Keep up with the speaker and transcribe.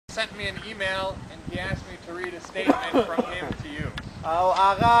sent me an email and he asked me to read a statement from him to you. او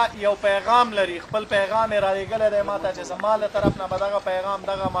هغه یو پیغام لري خپل پیغام یې رالیږلی دی ما ته چې زما له طرف نه به دغه پیغام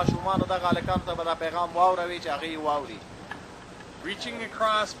دغه ماشومانو دغه هلکانو ته به دا پیغام واوروي چې هغه یې واوري. Reaching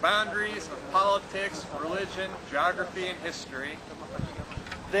across boundaries of politics, religion, geography, and history.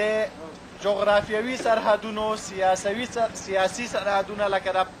 د جغرافیوي سرحدونو سیاسي سرحدونه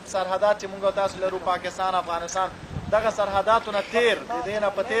لکه د سرحدات چې موږ تاسو لرو پاکستان افغانستان دغه سرحداتو نه تیر د دې نه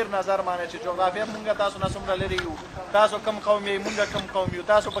په تیر نظر باندې چې جغرافیه موږ تاسو نه څومره لرې یو تاسو کوم قوم یې موږ کوم قوم یو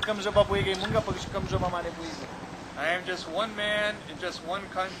تاسو په کوم ژبه پوهېږئ موږ په کوم ژبه باندې پوهېږو. I am just one man in just one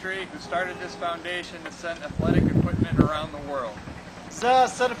country who started this foundation to send athletic equipment around the world. زه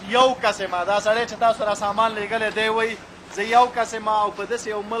صرف یو کس یم دا سړی چې تاسو را سامان لیږلی دی وایي زه یو کس یم او په داسې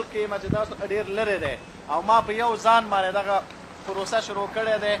یو ملک کې یم چې تاسو ډېر لرې دی او ما په یو ځان باندې دغه پروسه شروع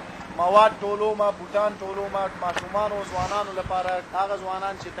کړی دی. مواد ټولومه بوټان ټولومه ماشومانو ځوانانو لپاره هغه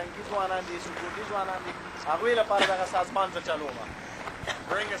ځوانان چې تنکي ځوانان دي سپورټي ځوانان دي هغوی لپاره دغه سازمان زه چلومه.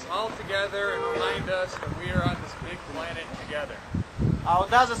 Bring us all together and remind us that we are on this big planet together. او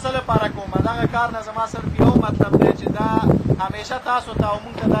دا زه څه لپاره کوم دغه کار نه زما صرف یو مطلب دی چې دا همیشه تاسو ته او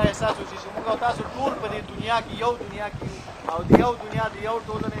موږ ته دا احساس وشي چې موږ او تاسو ټول په دې دنیا کې یو دنیا کې یو او د یو دنیا د یو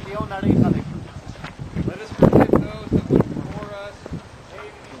ټولنې د یو نړۍ خلک یو. Let us forgive those that went before us,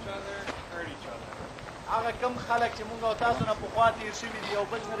 hated each other, hurt each other. هغه کوم خلک چې موږ او تاسو نه پخوا تېر شوي دي یو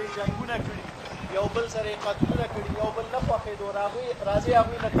بل سره یې جنګونه کړي یو بل سره یې قتلونه کړي یو بل نه خوښېدو راځئ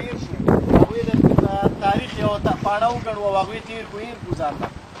هغوی نه تېر شو هغوی د تاریخ یو پاڼه وګڼو او هغوی تېر کړو هېر کړو ځان ته.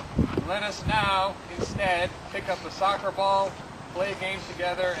 Let us now instead pick up a soccer ball, play a game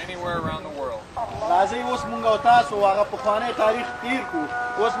together anywhere around the world. راځئ اوس موږ او تاسو هغه پخوانی تاریخ تېر کړو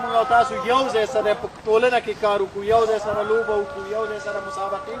اوس موږ او تاسو یو ځای سره په ټولنه کې کار وکړو یو ځای سره لوبه وکړو یو ځای سره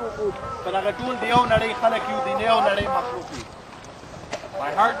مسابقې وکړو په دغه ټول د یو نړۍ خلک یو د یو نړۍ مخلوق یو.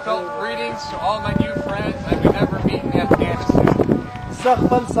 My heartfelt greetings to all my new friends I may never meet in Afghanistan. زه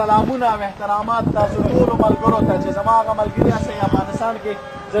خپل سلامونه او احترامات تاسو ټولو ملګرو ته چې زما هغه ملګري هستئ افغانستان کې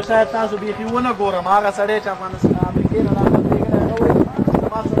زه شاید تاسو بیخي ونه ګورم هغه سړی چې امریکې نه راغلی هغه وایي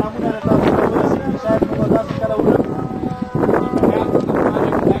زما سلامونه له تاسو ته ورسېږي شاید موږ تاسو کله ونه ګورو.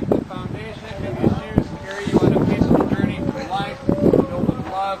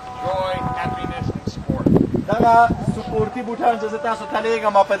 دغه سپورټي بوټان چې زه تاسو ته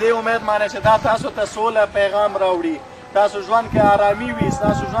لیږم په دې امید باندې چې دا تاسو ته سوله پیغام راوړي تاسو ژوند کې آرامي وي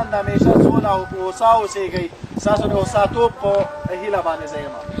ستاسو ژوند د همیشه سوله او هوسا اوسېږئ ستاسو د هوساتوب په هیله باندې زه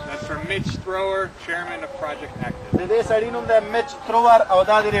یم. That's from Mitch Thrower, chairman of Project Active. د دې سړي نوم دی میچ ترور او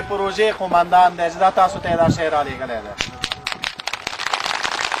دا د دې پروژې قومندان دی چې دا تاسو ته یې دا شی رالیږلی دی.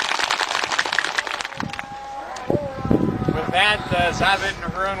 With that, Zabit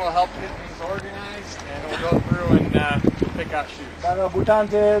and Harun will help get things organized and we'll go through and pick out shoes. دغه بوټان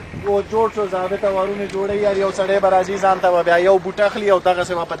چې جوړ شو ضابط او ورونه جوړوي هر یو سړی به راځي ځان ته به بیا یو بوټ اخلي او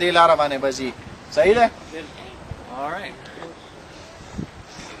دغسې به په دې لاره باندې به ځي. صحیح دی؟ All right.